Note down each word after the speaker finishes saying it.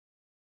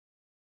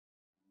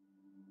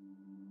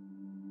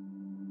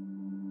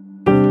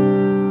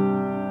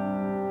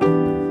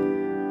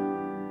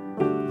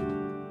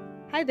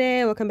Hi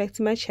there, welcome back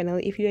to my channel.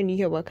 If you are new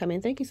here, welcome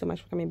and thank you so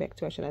much for coming back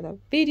to watch another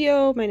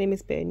video. My name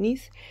is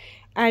Bernice.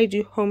 I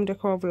do home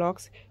decor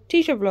vlogs,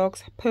 teacher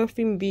vlogs,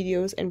 perfume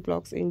videos and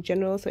vlogs in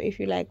general. So if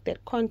you like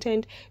that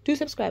content, do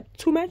subscribe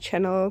to my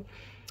channel.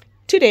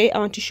 Today I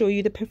want to show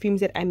you the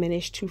perfumes that I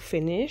managed to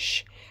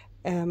finish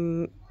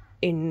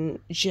in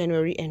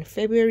January and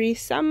February.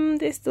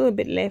 There's still a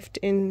bit left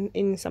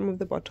in some of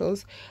the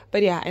bottles,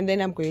 but yeah, and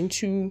then I'm going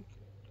to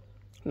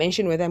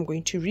mention whether I'm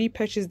going to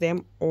repurchase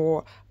them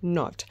or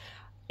not.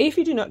 If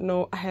you do not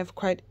know, I have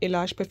quite a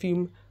large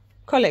perfume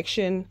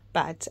collection,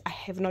 but I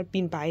have not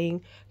been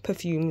buying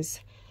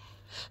perfumes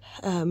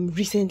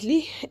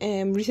recently.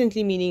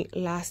 Recently meaning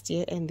last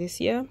year and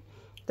this year.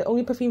 The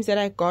only perfumes that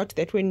I got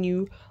that were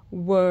new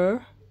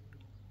were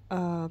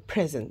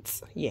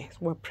presents. Yes,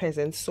 were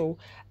presents. So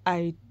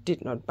I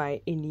did not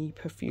buy any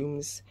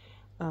perfumes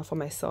for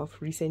myself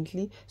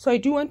recently. So I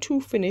do want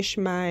to finish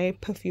my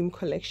perfume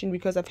collection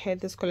because I've had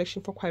this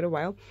collection for quite a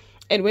while,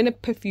 and when a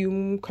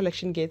perfume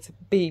collection gets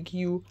big,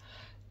 you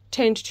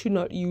tend to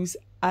not use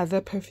other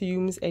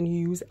perfumes and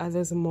you use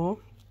others more.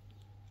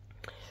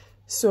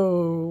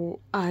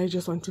 So I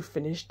just want to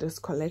finish this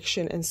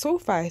collection, and so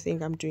far I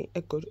think I'm doing a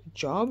good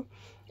job.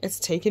 It's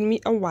taken me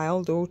a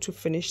while though to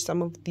finish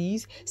some of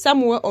these.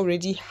 Some were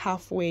already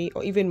halfway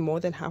or even more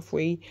than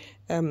halfway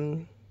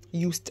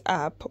used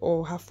up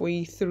or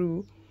halfway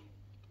through,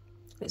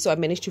 so I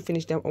managed to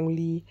finish them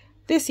only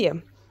this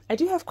year. I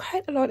do have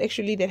quite a lot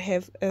actually that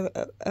have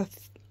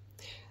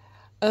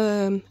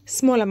a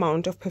small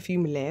amount of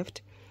perfume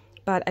left,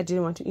 but I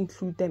didn't want to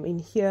include them in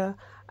here.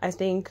 I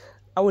think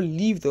I will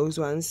leave those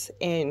ones,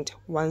 and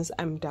once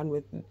I'm done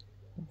with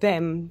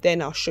them,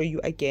 then I'll show you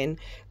again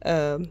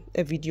a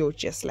video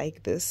just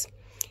like this.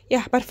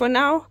 Yeah, but for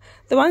now,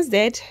 the ones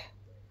that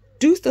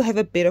do still have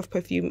a bit of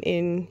perfume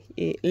in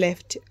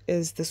left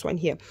is this one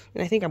here,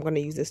 and I think I'm going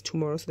to use this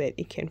tomorrow so that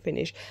it can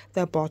finish.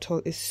 The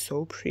bottle is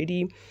so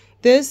pretty.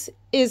 This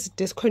is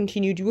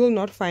discontinued. You will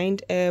not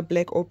find a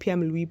Black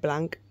Opium Louis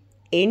Blanc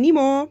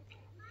anymore.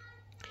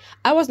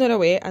 I was not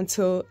aware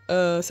until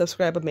a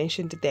subscriber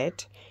mentioned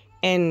that,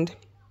 and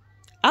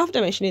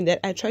after mentioning that,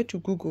 I tried to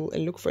Google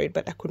and look for it,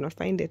 but I could not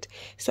find it.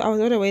 So I was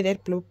not aware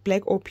that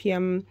Black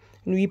Opium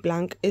Nuit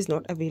Blanc is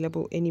not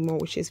available anymore,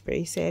 which is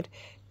very sad.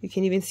 You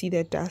can even see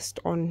the dust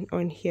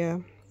on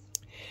here.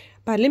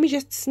 But let me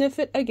just sniff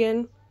it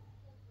again.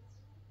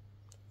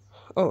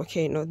 Oh,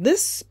 okay, no,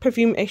 this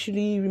perfume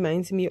actually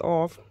reminds me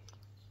of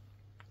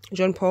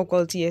Jean Paul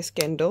Gaultier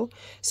Scandal.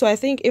 So I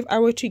think if I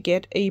were to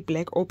get a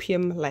Black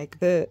Opium like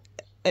the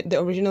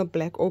original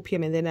Black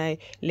Opium, and then I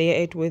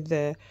layer it with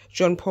the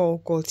Jean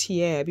Paul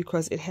Gaultier,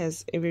 because it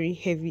has a very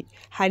heavy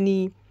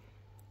honey,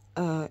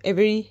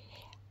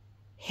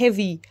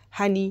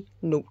 honey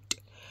note.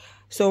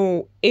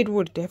 So it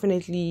would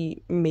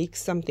definitely make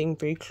something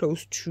very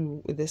close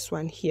to this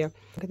one here.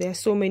 There are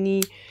so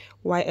many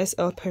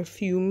YSL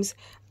perfumes.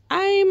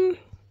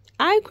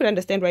 I could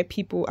understand why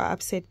people are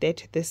upset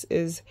that this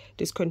is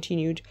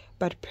discontinued,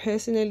 but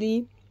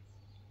personally,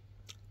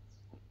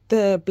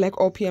 the Black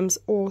Opiums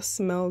all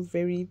smell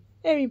very,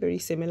 very, very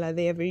similar.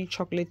 They are very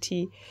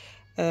chocolatey,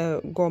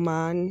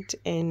 gourmand,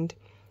 and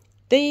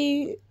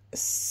they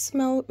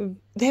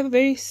have a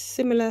very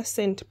similar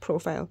scent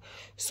profile.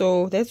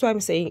 So that's why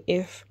I'm saying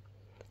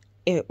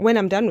when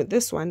I'm done with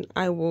this one,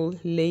 I will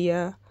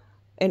layer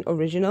an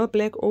original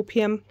Black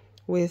Opium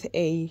with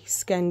a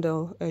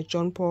Scandal, a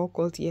Jean Paul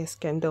Gaultier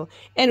Scandal,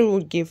 and it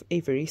will give a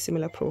very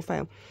similar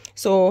profile.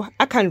 So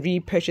I can't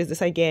repurchase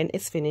this again.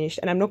 It's finished,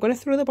 and I'm not going to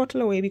throw the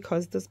bottle away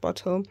because this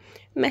bottle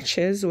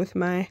matches with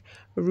my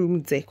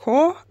room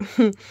decor.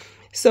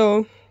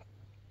 So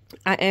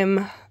I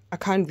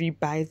can't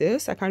rebuy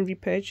this. I can't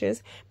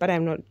repurchase, but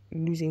I'm not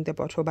losing the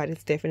bottle. But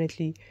it's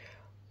definitely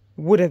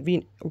would have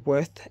been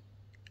worth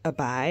a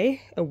buy,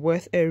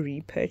 worth a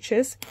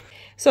repurchase.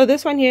 So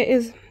this one here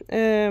is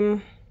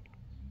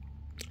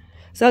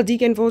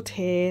Zadig and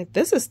Voltaire.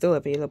 This is still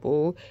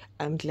available.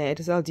 I'm glad.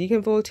 Zadig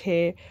and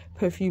Voltaire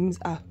perfumes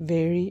are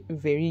very,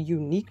 very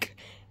unique.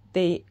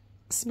 They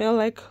smell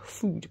like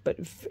food, but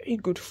very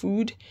good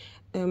food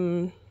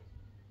in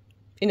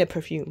a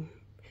perfume.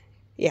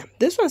 Yeah,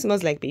 this one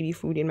smells like baby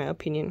food in my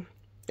opinion.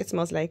 It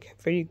smells like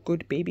very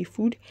good baby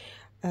food.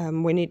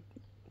 When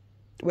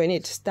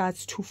it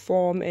starts to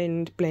form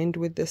and blend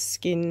with the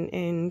skin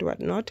and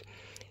whatnot.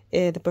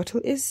 The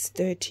bottle is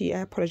dirty.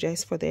 I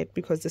apologize for that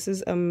because this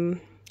is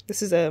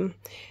a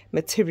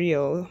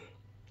material.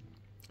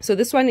 So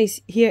this one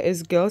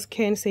is Girls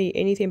Can't Say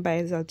Anything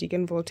by Zadig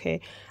and Voltaire.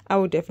 I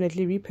would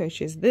definitely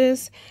repurchase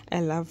this.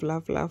 I love,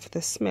 love, love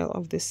the smell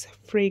of this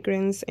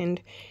fragrance,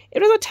 and it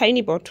was a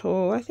tiny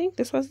bottle. I think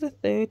this was the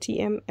 30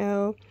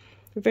 ml,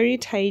 very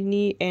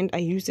tiny, and I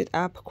used it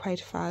up quite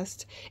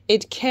fast.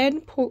 It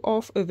can pull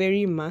off a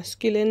very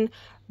masculine,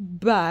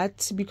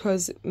 but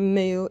because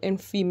male and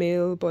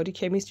female body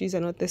chemistries are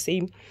not the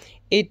same,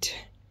 it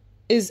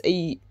is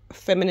a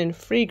feminine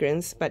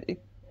fragrance, but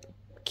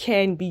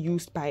can be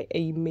used by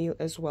a male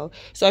as well.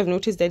 So I've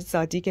noticed that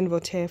Zadig and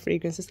Voltaire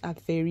fragrances are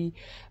very,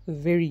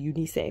 very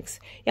unisex.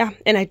 Yeah,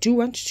 and I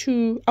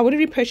would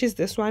repurchase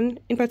this one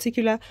in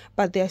particular,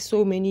 but there are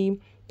so many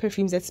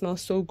perfumes that smell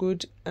so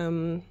good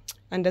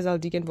under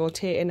Zadig and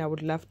Voltaire, and I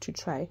would love to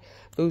try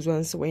those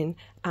ones when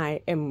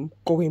I am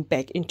going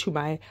back into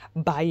my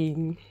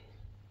buying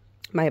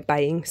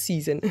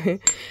season.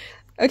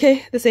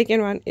 Okay, the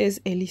second one is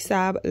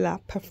Elisab La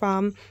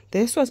Parfum.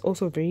 This was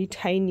also very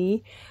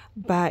tiny,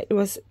 but it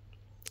was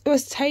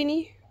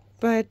tiny,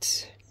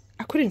 but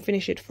I couldn't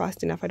finish it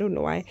fast enough. I don't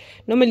know why.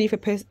 Normally, if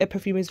a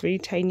perfume is very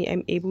tiny,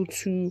 I'm able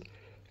to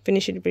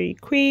finish it very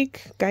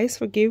quick. Guys,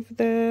 forgive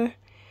the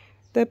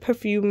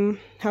perfume,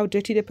 how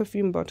dirty the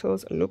perfume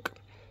bottles look.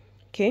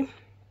 Okay,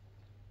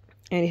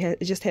 and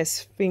it just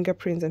has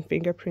fingerprints and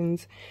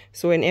fingerprints.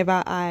 So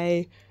whenever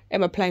I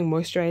am applying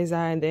moisturizer,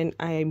 and then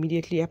I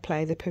immediately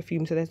apply the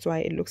perfume, so that's why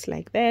it looks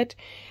like that.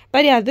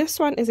 But yeah, this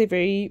one is a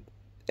very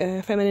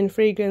feminine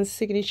fragrance,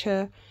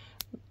 signature,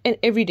 and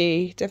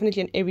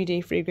definitely an everyday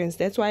fragrance.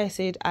 That's why I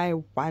said I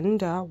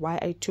wonder why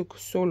I took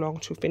so long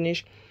to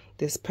finish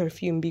this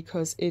perfume,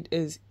 because it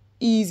is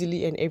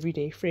easily an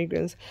everyday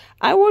fragrance.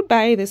 I would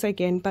buy this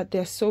again, but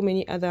there's so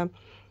many other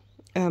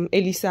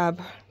Elisab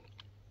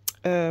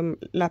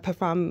La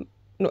Parfum,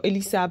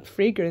 Elisab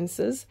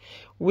fragrances,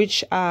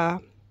 which are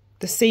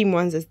the same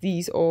ones as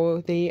these,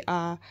 or they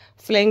are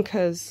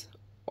flankers,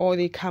 or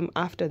they come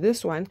after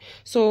this one.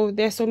 So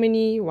there's so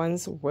many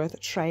ones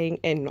worth trying,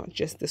 and not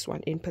just this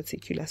one in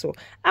particular. So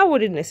I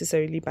wouldn't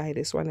necessarily buy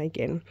this one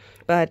again,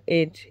 but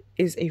it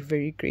is a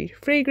very great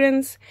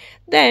fragrance.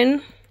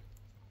 Then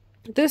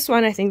this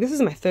one, I think this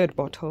is my third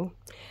bottle.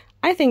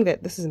 This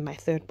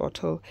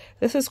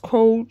is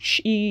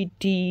Coach ED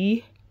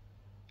Tea,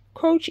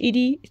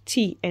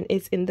 and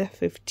it's in the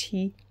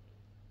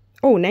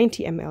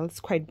 90 ml. It's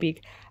quite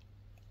big.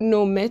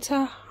 No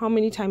matter how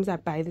many times I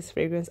buy this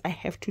fragrance, I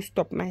have to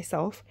stop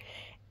myself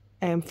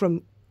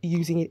from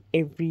using it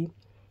every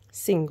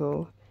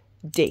single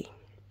day.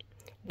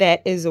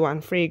 That is the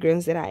one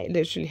fragrance that I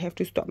literally have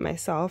to stop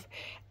myself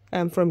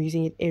from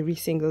using it every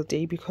single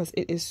day, because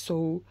it's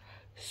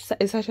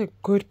such a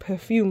good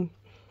perfume.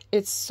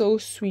 It's so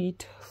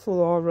sweet,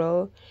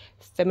 floral,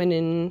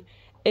 feminine.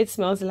 It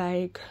smells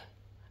like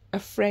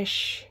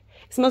fresh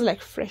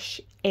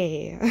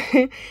air.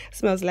 It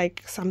smells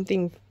like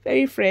something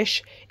very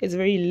fresh. It's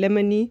very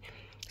lemony.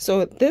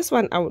 So this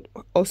one I would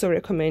also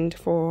recommend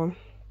for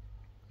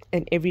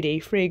an everyday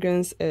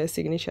fragrance, a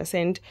signature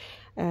scent.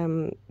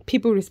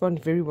 People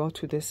respond very well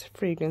to this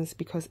fragrance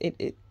because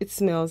it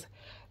smells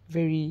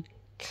very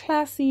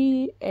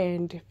classy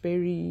and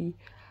very,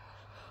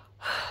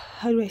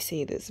 how do I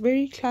say this,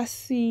 very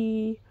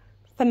classy,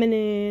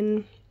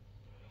 feminine.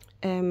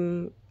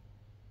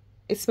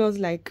 It smells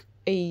like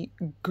a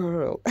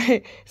girl.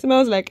 It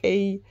smells like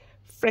a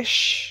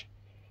fresh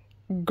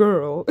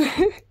girl.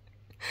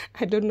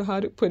 I don't know how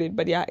to put it,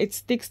 but yeah, it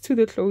sticks to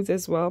the clothes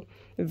as well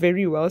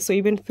very well. So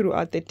even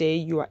throughout the day,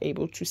 you are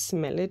able to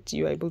smell it.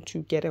 You are able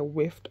to get a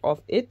whiff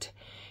of it.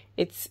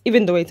 It's,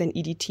 even though it's an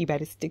EDT,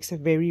 but it sticks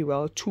very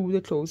well to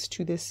the clothes,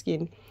 to the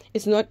skin.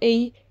 It's not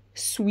a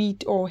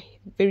sweet or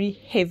very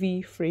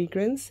heavy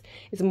fragrance.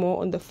 It's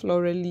more on the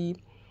florally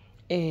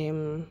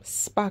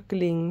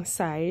sparkling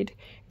side,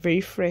 very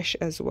fresh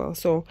as well.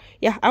 So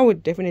yeah, I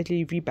would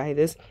definitely rebuy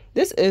this.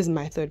 This is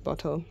my third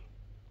bottle.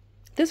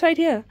 This right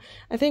here,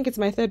 I think it's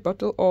my third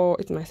bottle, or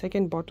it's my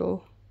second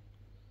bottle.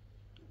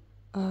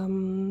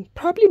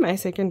 Probably my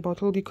second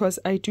bottle, because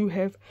I do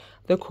have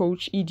the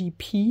Coach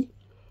EDP,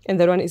 and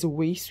that one is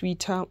way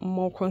sweeter,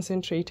 more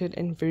concentrated,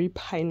 and very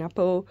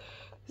pineapple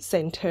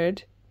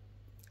centered.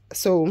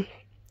 So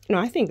no,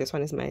 I think this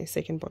one is my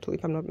second bottle,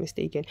 if I'm not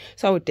mistaken.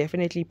 So I would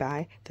definitely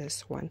buy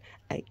this one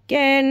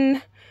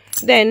again.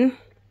 Then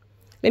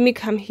let me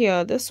come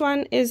here. This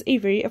one is a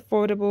very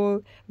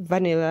affordable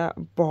vanilla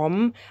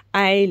bomb.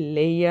 I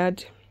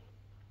layered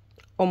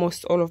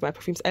almost all of my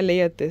perfumes. I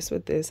layered this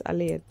with this. I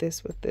layered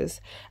this with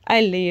this.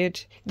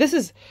 This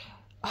is,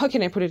 how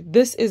can I put it?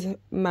 This is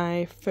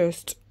my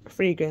first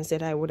fragrance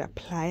that I would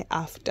apply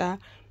after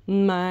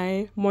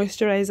my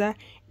moisturizer,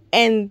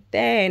 and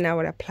then I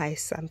would apply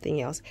something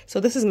else. So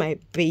this is my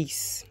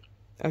base.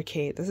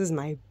 Okay, this is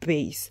my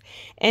base.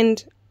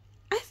 And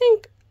I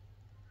think,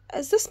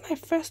 is this my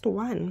first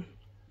one?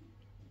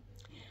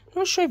 I'm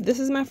not sure if this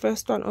is my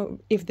first one or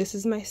if this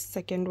is my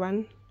second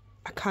one.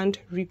 I can't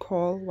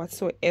recall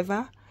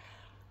whatsoever.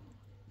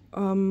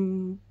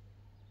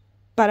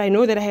 But I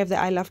know that I have the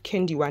I Love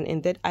Candy one,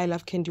 and that I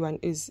Love Candy one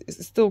is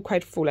still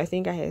quite full. I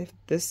think I have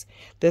this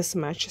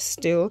much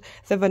still.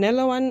 The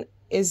vanilla one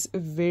is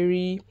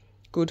very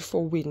good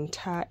for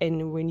winter,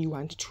 and when you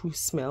want to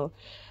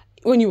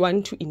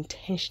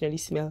intentionally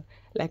smell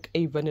like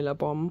a vanilla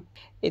bomb.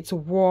 It's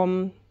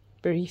warm,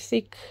 very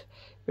thick,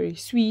 very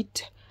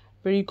sweet,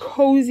 very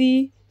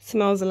cozy.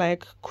 Smells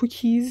like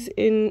cookies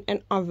in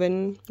an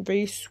oven,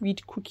 very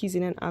sweet cookies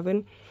in an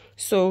oven.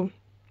 So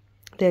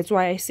that's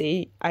why I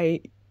say I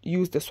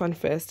use this one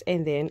first,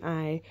 and then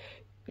I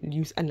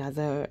use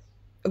another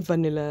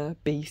vanilla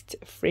based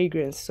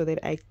fragrance so that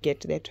I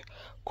get that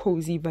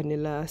cozy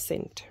vanilla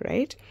scent,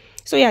 right?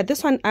 So yeah,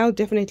 this one I'll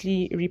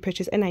definitely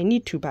repurchase, and I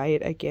need to buy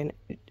it again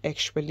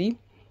actually,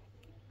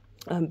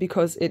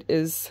 because it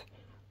is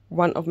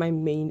one of my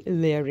main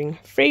layering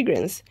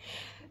fragrance.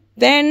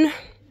 Then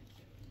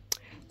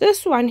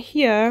this one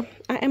here,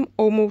 I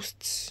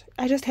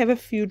just have a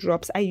few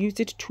drops. I used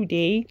it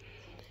today.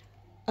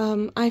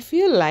 I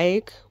feel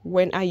like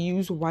when I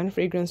use one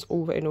fragrance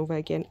over and over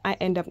again, I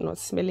end up not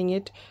smelling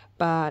it,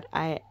 but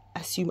I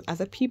assume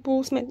other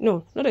people smell.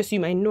 No, not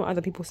assume. I know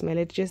other people smell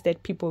it, just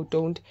that people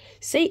don't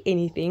say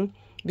anything,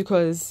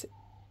 because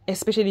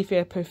especially if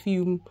you're a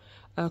perfume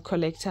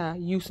collector,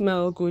 you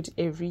smell good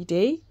every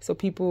day. So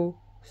people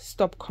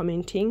stop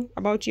commenting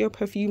about your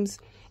perfumes,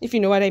 if you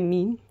know what I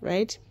mean,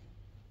 right?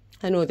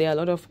 I know there are a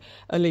lot of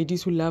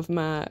ladies who love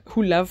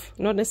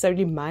not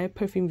necessarily my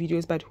perfume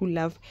videos, but who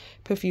love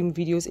perfume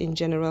videos in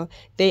general.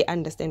 They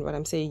understand what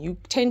I'm saying. You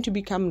tend to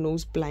become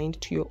nose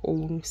blind to your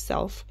own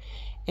self,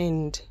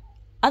 and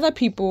other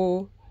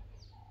people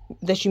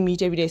that you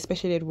meet every day,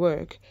 especially at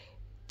work,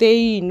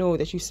 they know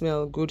that you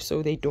smell good,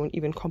 so they don't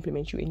even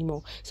compliment you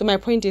anymore. So my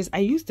point is, I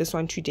used this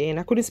one today and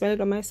I couldn't smell it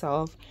on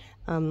myself.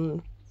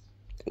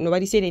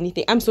 Nobody said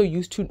anything. I'm so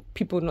used to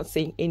people not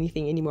saying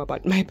anything anymore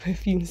about my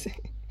perfumes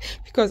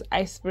because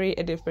I spray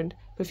a different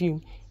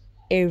perfume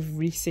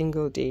every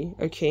single day.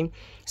 Okay,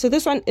 so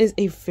this one is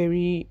a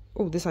very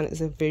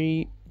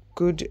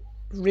good,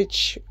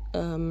 rich,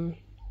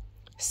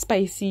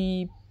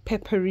 spicy,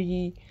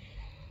 peppery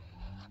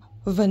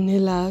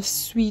vanilla,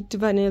 sweet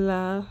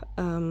vanilla,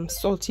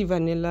 salty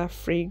vanilla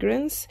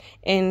fragrance,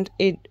 and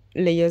it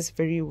layers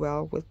very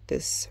well with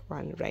this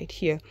one right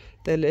here,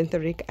 the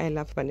Lintheric I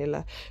Love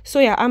Vanilla. So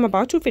yeah, I'm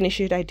about to finish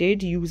it. I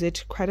did use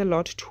it quite a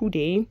lot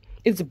today.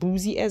 It's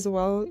boozy as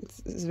well.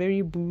 It's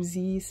very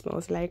boozy,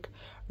 smells like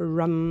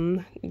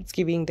rum. It's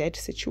giving that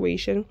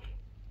situation.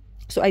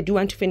 So I do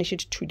want to finish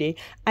it today.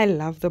 I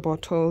love the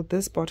bottle.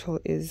 This bottle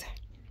is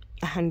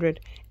 100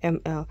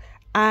 ml.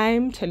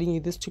 I'm telling you,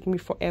 this took me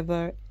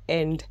forever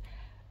and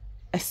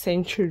a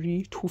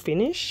century to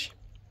finish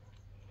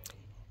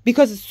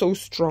because it's so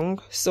strong.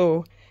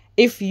 So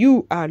if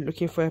you are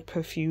looking for a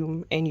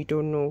perfume and you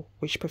don't know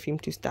which perfume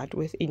to start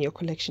with in your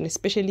collection,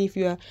 especially if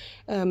you are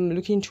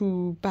looking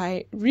to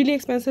buy really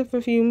expensive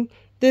perfume,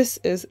 this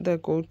is the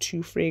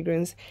go-to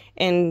fragrance,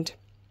 and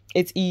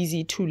it's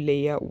easy to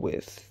layer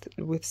with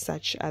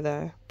such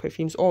other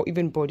perfumes or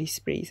even body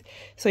sprays.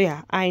 So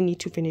yeah, I need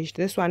to finish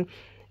this one.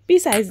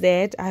 Besides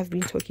that, I've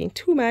been talking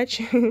too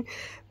much.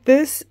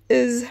 This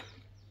is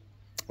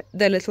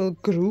the little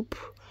group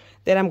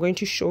that I'm going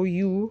to show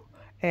you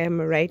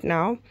right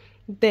now.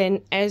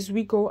 Then as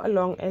we go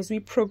along, as we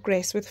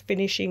progress with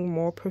finishing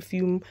more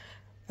perfumes,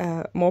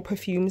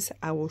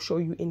 I will show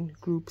you in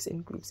groups.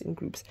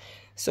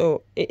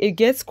 So it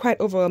gets quite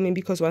overwhelming,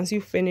 because once you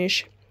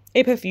finish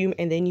a perfume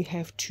and then you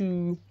have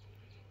to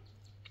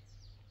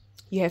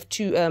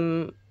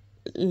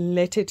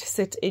let it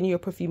sit in your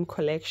perfume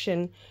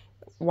collection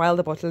while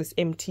the bottle is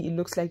empty, it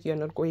looks like you're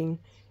not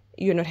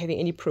having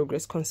any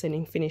progress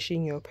concerning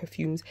finishing your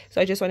perfumes.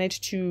 So I just wanted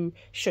to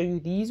show you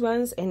these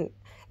ones, and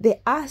there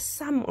are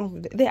some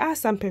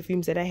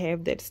perfumes that I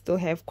have that still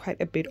have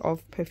quite a bit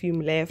of perfume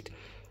left,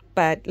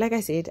 but like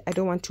I said, I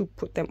don't want to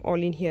put them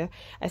all in here.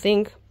 I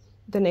think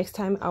the next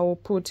time I will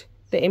put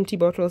the empty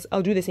bottles.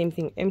 I'll do the same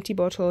thing, empty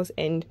bottles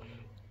and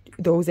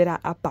those that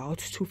are about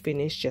to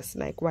finish, just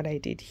like what I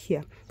did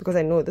here, because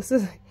I know this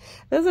is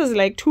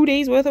like 2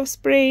 days worth of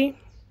spray,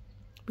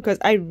 because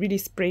I really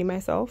spray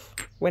myself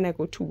when I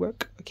go to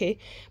work. Okay,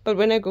 but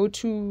when I go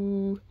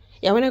to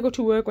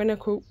work, when I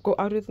go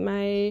out with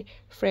my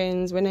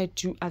friends, when I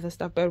do other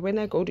stuff, but when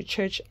I go to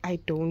church, I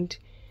don't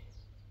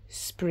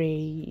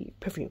spray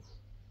perfume.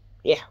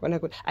 Yeah,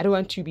 I don't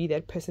want to be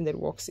that person that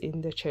walks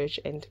in the church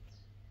and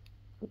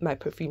my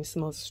perfume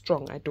smells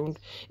strong.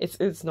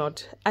 It's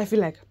not, I feel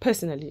like,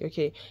 personally,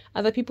 okay,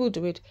 other people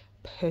do it.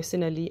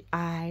 Personally,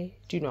 I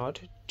do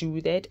not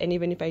do that. And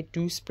even if I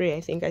do spray,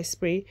 I think I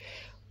spray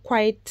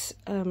quite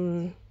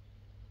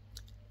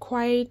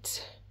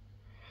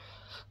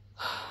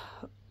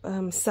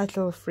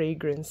subtle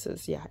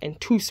fragrances, yeah, and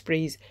 2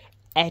 sprays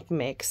at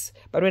max.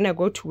 But when I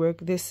go to work,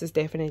 this is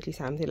definitely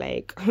something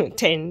like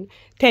 10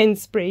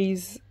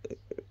 sprays,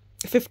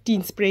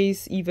 15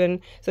 sprays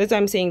even. So that's why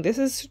I'm saying this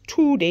is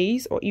 2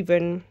 days, or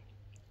even,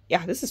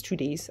 yeah, this is 2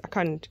 days. I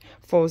can't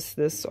force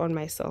this on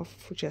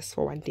myself just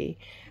for 1 day.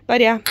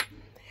 But yeah,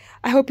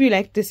 I hope you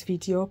liked this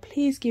video.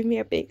 Please give me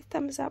a big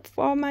thumbs up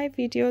for my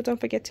video. Don't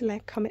forget to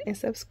like, comment, and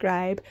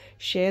subscribe.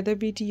 Share the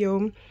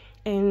video,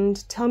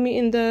 and tell me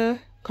in the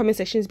comment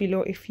sections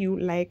below if you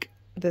like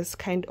this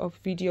kind of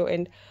video,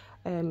 and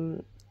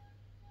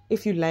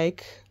if you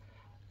like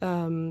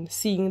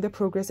seeing the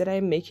progress that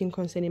I'm making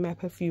concerning my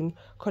perfume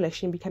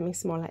collection becoming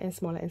smaller and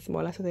smaller and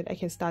smaller, so that I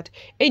can start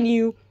a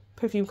new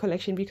perfume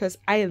collection, because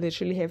I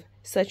literally have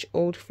such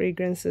old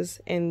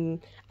fragrances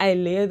and I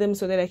layer them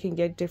so that I can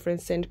get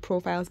different scent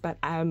profiles, but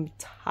I'm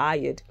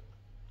tired.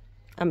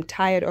 I'm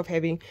tired of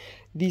having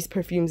these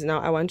perfumes now.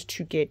 I want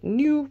to get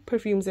new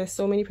perfumes. There's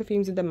so many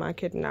perfumes in the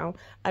market now.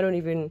 I don't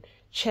even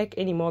check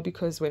anymore,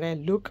 because when I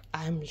look,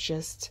 I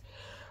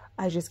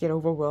just get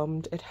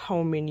overwhelmed at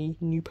how many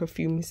new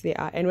perfumes there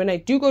are. And when I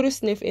do go to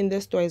sniff in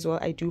the store as well,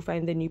 I do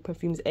find the new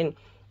perfumes, and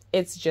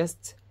it's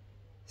just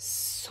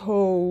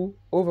so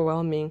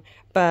overwhelming.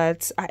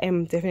 But I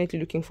am definitely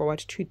looking forward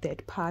to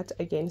that part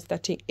again,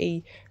 starting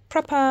a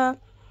proper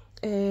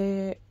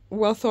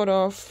well thought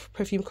of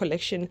perfume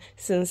collection,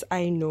 since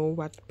I know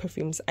what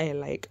perfumes I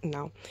like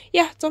now.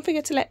 Yeah, don't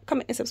forget to like,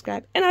 comment, and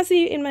subscribe, and I'll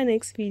see you in my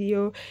next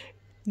video.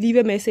 Leave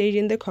a message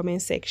in the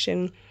comment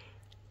section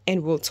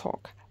and we'll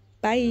talk.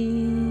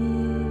 Bye.